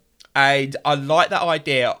 And I like that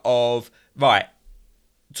idea of, right,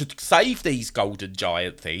 to save these golden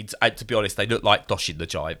giant things, and to be honest, they look like Doshin the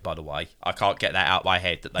Giant, by the way. I can't get that out of my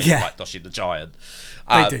head that they look like Doshin the Giant.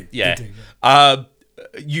 They do. Yeah. They do, yeah.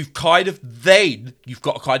 You've got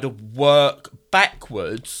to kind of work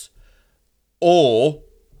backwards or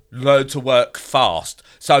learn to work fast.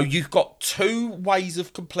 So you've got two ways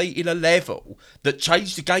of completing a level that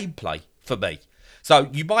change the gameplay for me.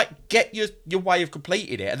 So you might get your way of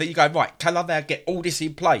completing it, and then you go, right, can I now get all this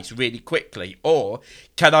in place really quickly? Or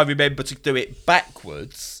can I remember to do it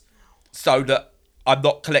backwards so that I'm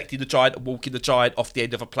not collecting the giant and walking the giant off the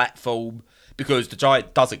end of a platform because the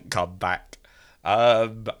giant doesn't come back?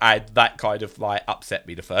 And that kind of like upset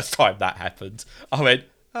me the first time that happened. I went,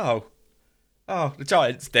 oh, the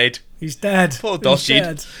giant's dead. He's dead. Poor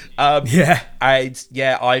Doshin. Yeah. And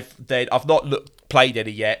yeah, I've not played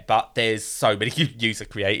any yet, but there's so many user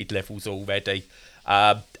created levels already,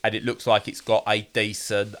 and it looks like it's got a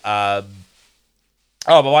decent. My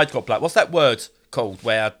mind's got blank. What's that word called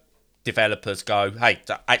where developers go, hey,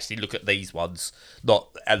 actually look at these ones, not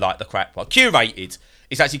like the crap one. Curated.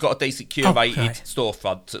 It's actually got a decent curated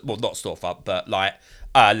storefront. Well, not storefront, but like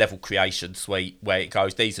level creation suite where it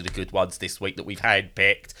goes, these are the good ones this week that we've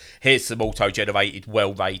handpicked. Here's some auto-generated,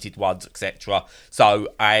 well-rated ones, etc. So,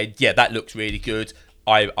 and yeah, that looks really good.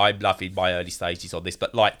 I'm loving my early stages on this,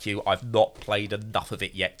 but like you, I've not played enough of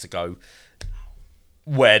it yet to go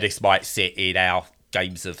where this might sit in our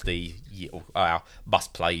games of the year, or our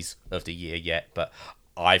must-plays of the year yet, but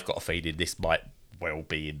I've got a feeling this might well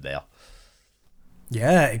be in there.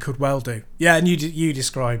 Yeah, it could well do. Yeah, and you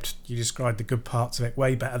described the good parts of it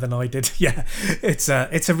way better than I did. Yeah, it's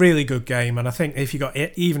a really good game, and I think if you got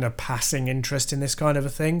even a passing interest in this kind of a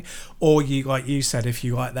thing, or you, like you said, if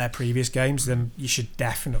you like their previous games, then you should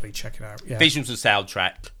definitely check it out. Yeah. Visuals and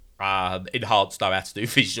soundtrack. Enhanced know how to do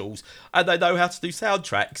visuals, and they know how to do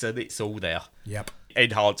soundtracks, and it's all there. Yep.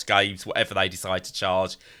 Enhanced games, whatever they decide to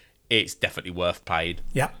charge, it's definitely worth playing.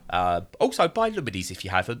 Yep. Also, buy Lumines if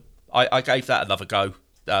you haven't. I gave that another go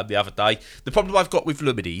the other day. The problem I've got with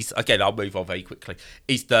Lumines, again, I'll move on very quickly,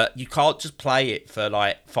 is that you can't just play it for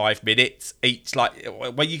like 5 minutes each. Like,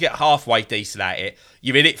 when you get halfway decent at it,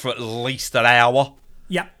 you're in it for at least an hour.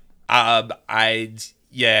 Yep. And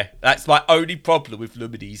yeah, that's my only problem with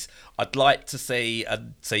Lumines. I'd like to see a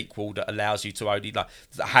sequel that allows you to only like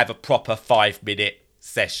have a proper 5-minute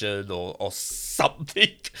session or something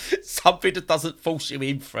that doesn't force you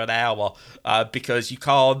in for an hour, because you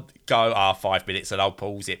can't go 5 minutes and I'll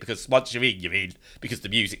pause it, because once you're in because the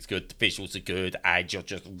music's good, the visuals are good, and you're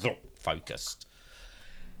just focused.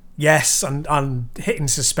 Yes, and hitting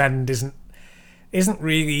suspend isn't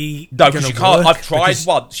really because you can't. I've tried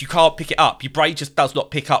once. You can't pick it up. Your brain just does not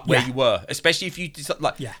pick up where you were. Especially if you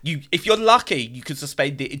if you're lucky, you can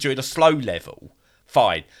suspend it during a slow level.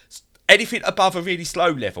 Fine. Anything above a really slow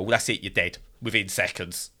level, that's it. You're dead within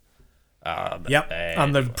seconds. Yep.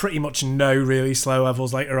 And there are pretty much no really slow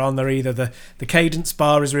levels later on. They're either the cadence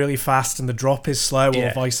bar is really fast and the drop is slow,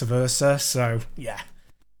 or vice versa. So yeah.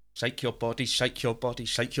 Shake your body, shake your body,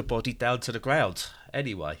 shake your body down to the ground.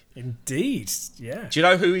 Anyway. Indeed, yeah. Do you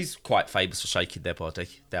know who is quite famous for shaking their body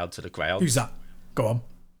down to the ground? Who's that? Go on.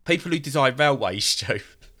 People who design railways, Stu.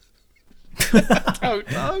 I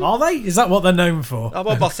don't know. Are they? Is that what they're known for? I'm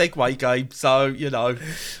on my Segway game, so, you know.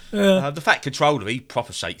 The Fat Controller, he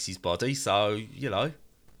proper shakes his body, so, you know.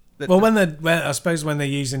 Well, I suppose when they're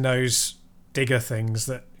using those digger things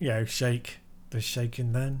that, shake... They're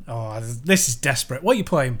shaking then. Oh, this is desperate. What are you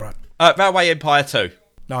playing, Brad? Railway Empire 2.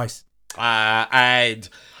 Nice. And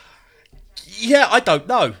yeah, I don't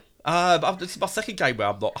know. This is my second game where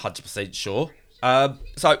I'm not 100% sure.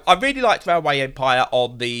 So I really liked Railway Empire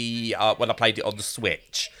on the when I played it on the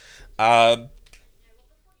Switch, and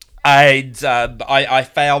I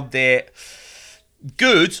found it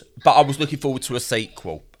good, but I was looking forward to a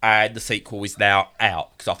sequel. And the sequel is now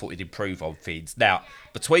out because I thought it'd improve on things. Now,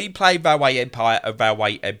 between playing Railway Empire and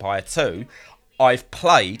Railway Empire 2, I've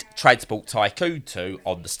played Transport Tycoon 2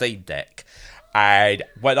 on the Steam Deck. And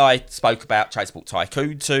when I spoke about Transport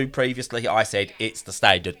Tycoon 2 previously, I said it's the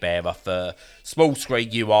standard bearer for small screen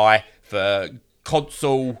UI, for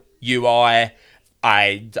console UI,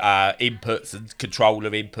 and inputs and controller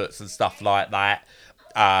inputs and stuff like that.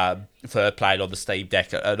 For playing on the Steam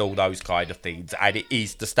Deck and all those kind of things, and it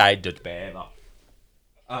is the standard bearer.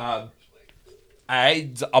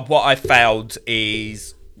 And what I found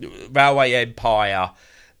is Railway Empire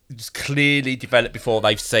just clearly developed before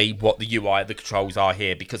they've seen what the UI and the controls are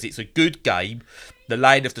here, because it's a good game. The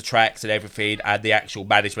laying of the tracks and everything and the actual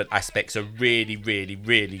management aspects are really, really,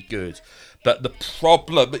 really good. But the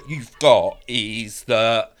problem that you've got is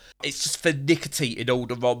that it's just finicky in all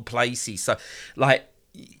the wrong places. So, like,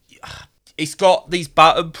 it's got these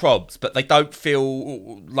button prompts, but they don't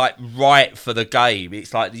feel like right for the game.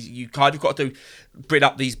 It's like you kind of got to bring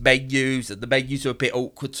up these menus, and the menus are a bit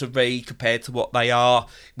awkward to read compared to what they are.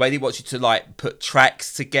 When it wants you to like put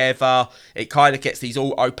tracks together, it kind of gets these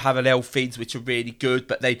auto parallel things which are really good.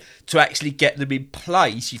 But then to actually get them in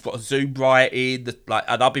place, you've got to zoom right in.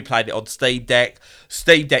 And I've been playing it on Steam Deck.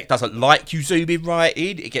 Steam Deck doesn't like you zooming right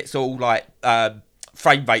in. It gets all like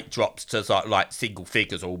frame rate drops to like single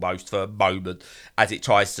figures almost for a moment as it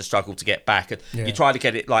tries to struggle to get back, and you try to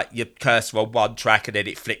get it like your cursor on one track and then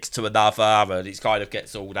it flicks to another, and it kind of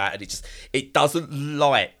gets all that, and it doesn't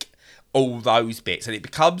like all those bits, and it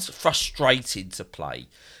becomes frustrating to play,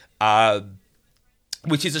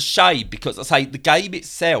 which is a shame, because I say the game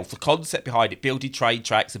itself, the concept behind it, building train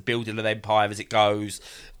tracks and building an empire as it goes,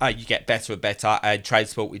 you get better and better, and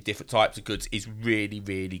transport with different types of goods is really,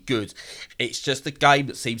 really good. It's just a game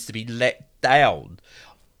that seems to be let down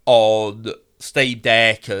on Steam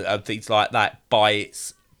Deck and things like that by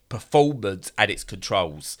its performance and its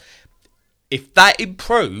controls. If that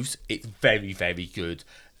improves, it's very, very good.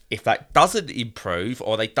 If that doesn't improve,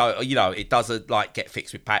 or they don't, it doesn't like get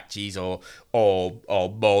fixed with patches or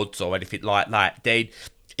mods or anything like that, then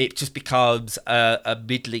it just becomes a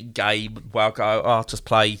middling game where I go, I'll just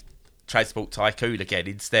play Transport Tycoon again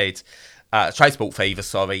instead. Transport Fever,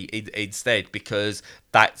 sorry, instead, because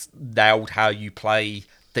that's nailed how you play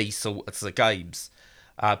these sorts of games.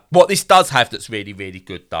 What this does have that's really, really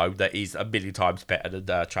good, though, that is a million times better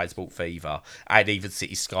than Transport Fever and even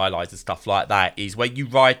City Skylines and stuff like that, is when you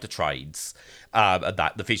ride the trains, and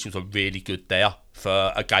that the visuals are really good there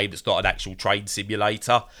for a game that's not an actual train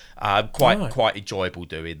simulator. Quite enjoyable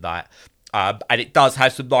doing that. And it does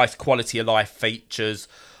have some nice quality of life features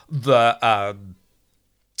that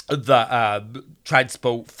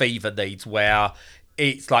Transport Fever needs, where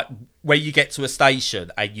it's like when you get to a station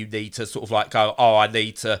and you need to sort of like go, I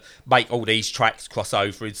need to make all these tracks cross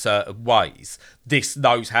over in certain ways. This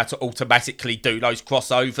knows how to automatically do those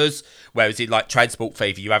crossovers, whereas in like Transport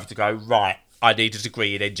Fever, you have to go, right, I need a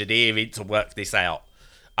degree in engineering to work this out.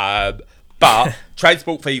 But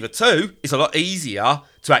Transport Fever 2 is a lot easier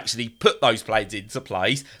to actually put those planes into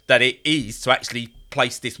place than it is to actually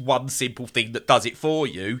place this one simple thing that does it for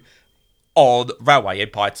you on Railway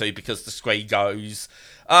Empire 2, because the screen goes,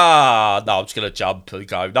 no, I'm just going to jump and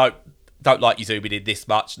go, nope, don't like you zooming in this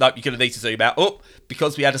much. Nope, you're going to need to zoom out. Oh,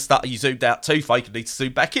 because we had a stutter, you zoomed out too far, you need to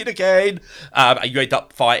zoom back in again. And you end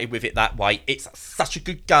up fighting with it that way. It's such a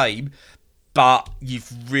good game, but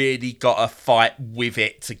you've really got to fight with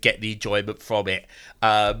it to get the enjoyment from it.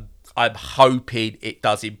 I'm hoping it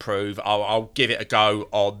does improve. I'll give it a go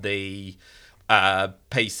on the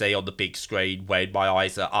PC on the big screen when my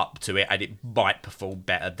eyes are up to it, and it might perform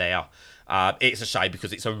better there. It's a shame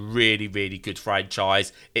because it's a really, really good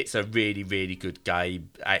franchise. It's a really, really good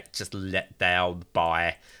game. It's just let down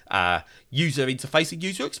by user interface and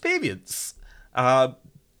user experience,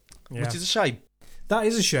 which is a shame. That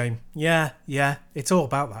is a shame. Yeah. It's all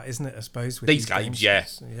about that, isn't it? I suppose with these games, yeah.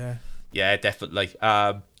 Definitely.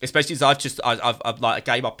 Especially as I've like a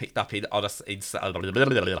game I picked up in a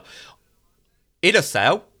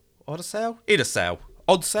sale,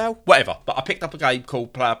 on sale, whatever. But I picked up a game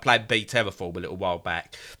called Plan B Terraform a little while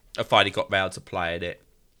back. I finally got round to playing it,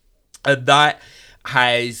 and that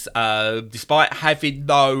has, despite having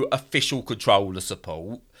no official controller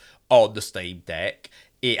support on the Steam Deck,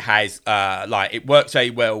 it has it works very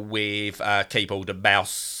well with keyboard and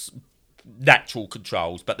mouse natural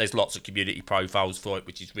controls, but there's lots of community profiles for it,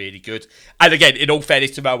 which is really good. And again, in all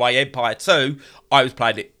fairness to Railway Empire 2, I was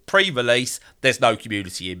playing it pre-release. There's no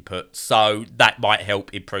community input, so that might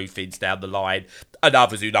help improve things down the line, and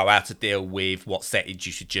others who know how to deal with what settings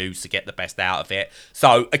you should use to get the best out of it.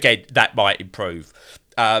 So again, that might improve.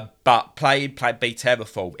 But playing Plan B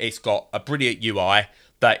Terraform, it's got a brilliant UI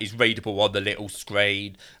that is readable on the little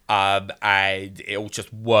screen, and it all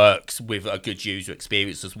just works with a good user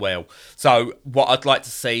experience as well. So what I'd like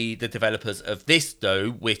to see the developers of this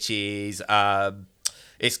do, which is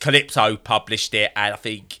it's Calypso published it, and I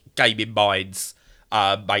think Gaming Minds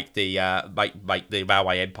make the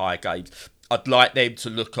Railway Empire games. I'd like them to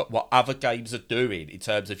look at what other games are doing in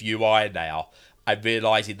terms of UI now, and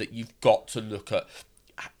realising that you've got to look at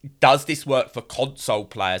does this work for console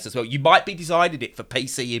players as well? You might be designing it for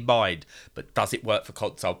PC in mind, but does it work for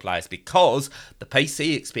console players? Because the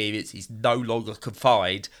PC experience is no longer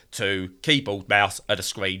confined to keyboard, mouse, and a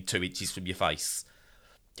screen 2 inches from your face.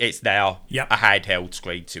 It's now a handheld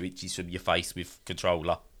screen 2 inches from your face with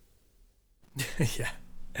controller.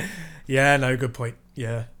 Yeah, no, good point.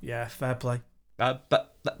 Yeah, fair play.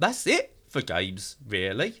 But that's it for games,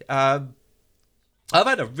 really. I've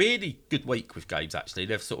had a really good week with games, actually.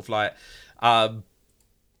 They've sort of like...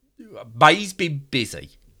 May's been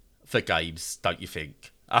busy for games, don't you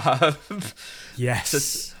think?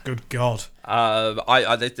 Yes, good God.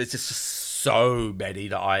 There's just so many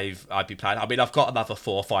that I've been playing. I mean, I've got another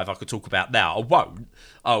 4 or 5 I could talk about now. I won't.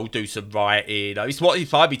 I'll do some writing. It's what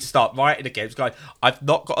if I me to start writing again. It's going, I've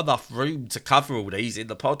not got enough room to cover all these in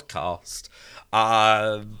the podcast.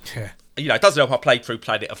 It doesn't help I played through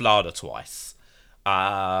Planet of Lana twice.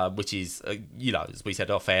 Which is, as we said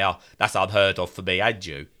off air, that's unheard of for me and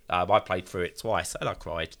you. I played through it twice and I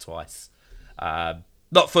cried twice.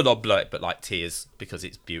 Not full on blood, but like tears because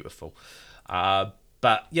it's beautiful.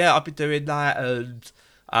 But yeah, I've been doing that, and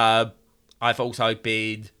I've also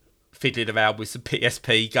been fiddling around with some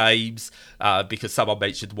PSP games because someone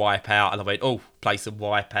mentioned Wipeout, and I went, oh, play some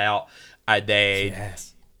Wipeout, and then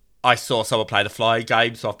I saw someone playing a flying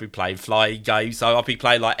game, so I've been playing flying games. So I've been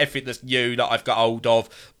playing like everything that's new that I've got hold of,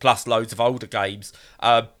 plus loads of older games.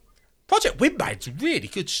 Project Windman's really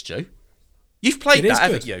good, Stu. You've played that,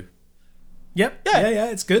 haven't you? Yep. Yeah,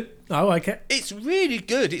 it's good. I like it. It's really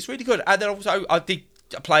good. And then also I did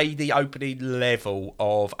play the opening level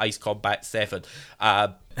of Ace Combat 7.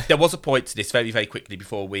 There was a point to this very, very quickly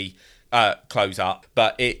before we close up,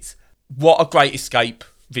 but it's what a great escape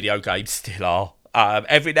video games still are.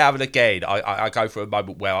 Every now and again, I go for a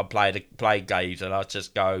moment where I'm playing games and I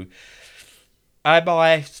just go, am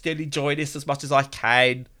I still enjoying this as much as I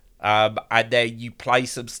can? And then you play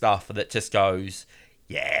some stuff and it just goes,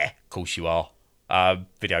 yeah, of course you are.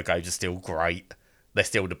 Video games are still great. They're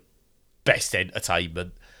still the best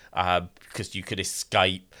entertainment because you can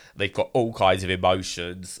escape. They've got all kinds of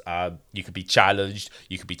emotions. You can be challenged.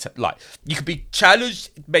 You can be you can be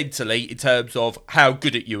challenged mentally in terms of how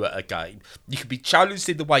good at you at a game. You can be challenged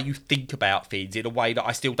in the way you think about things in a way that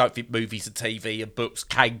I still don't think movies and TV and books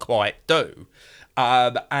can quite do.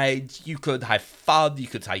 And you could have fun. You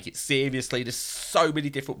could take it seriously. There's so many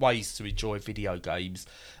different ways to enjoy video games.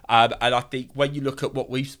 And I think when you look at what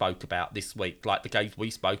we've spoke about this week, like the games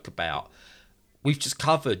we spoke about, we've just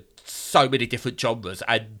covered so many different genres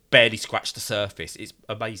and barely scratched the surface. It's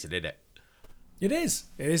amazing, isn't it? It is.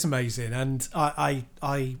 It is amazing. And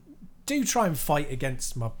I do try and fight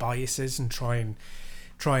against my biases and try and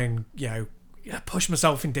push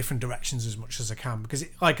myself in different directions as much as I can. Because,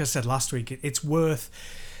 like I said last week, it's worth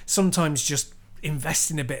sometimes just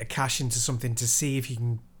investing a bit of cash into something to see if you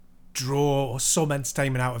can draw some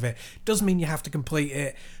entertainment out of it. Doesn't mean you have to complete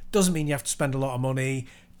it. Doesn't mean you have to spend a lot of money.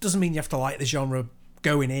 Doesn't mean you have to like the genre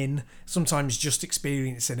going in. Sometimes just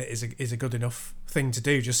experiencing it is a good enough thing to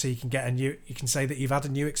do, just so you can say that you've had a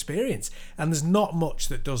new experience. And there's not much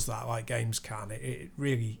that does that like games can. It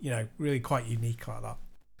really, really quite unique like that.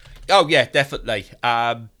 Oh yeah, definitely.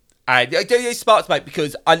 And it's smart to make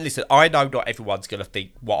because, listen, I know not everyone's going to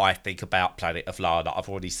think what I think about Planet of Lana. I've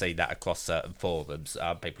already seen that across certain forums.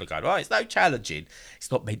 People are going, oh, it's no challenging. It's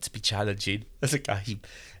not meant to be challenging as a game.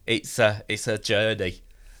 It's a journey.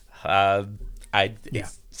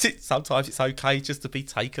 Sometimes it's okay just to be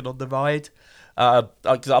taken on the ride.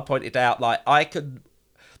 Because I pointed out,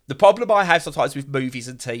 the problem I have sometimes with movies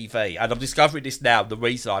and TV, and I'm discovering this now, the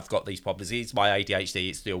reason I've got these problems is my ADHD,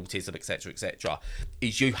 it's the autism, etc.,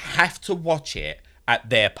 is you have to watch it at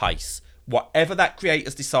their pace. Whatever that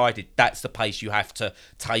creator's decided, that's the pace you have to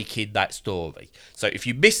take in that story. So if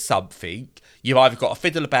you miss something, you've either got to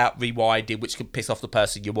fiddle about rewinding, which can piss off the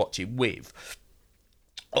person you're watching with,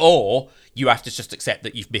 or you have to just accept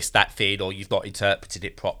that you've missed that thing, or you've not interpreted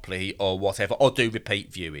it properly, or whatever, or do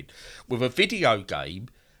repeat viewing. With a video game,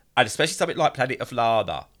 and especially something like Planet of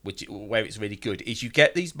Lana, where it's really good, is you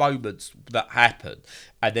get these moments that happen,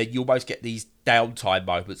 and then you almost get these downtime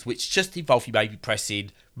moments, which just involve you maybe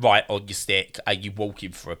pressing right on your stick and you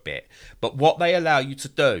walking for a bit. But what they allow you to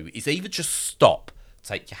do is even just stop,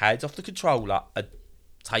 take your hands off the controller, and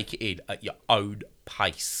take it in at your own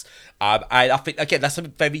pace. And I think, again, that's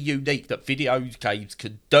something very unique that video games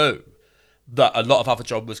can do that a lot of other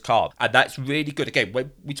genres can't. And that's really good. Again,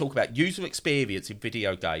 when we talk about user experience in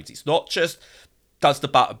video games, it's not just does the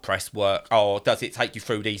button press work or does it take you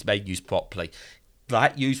through these menus properly.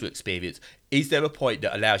 That user experience, is there a point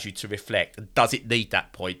that allows you to reflect, and does it need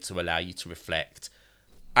that point to allow you to reflect?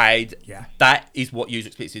 And Yeah. that is what user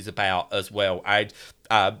experience is about as well. And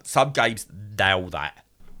some games nail that.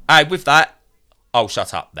 And with that, I'll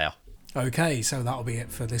shut up now. Okay, so that'll be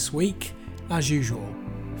it for this week. As usual,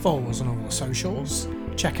 follow us on all the socials,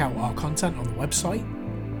 check out our content on the website,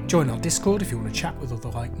 join our Discord if you want to chat with other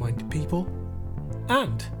like-minded people,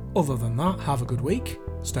 and other than that, have a good week,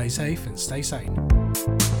 stay safe and stay sane.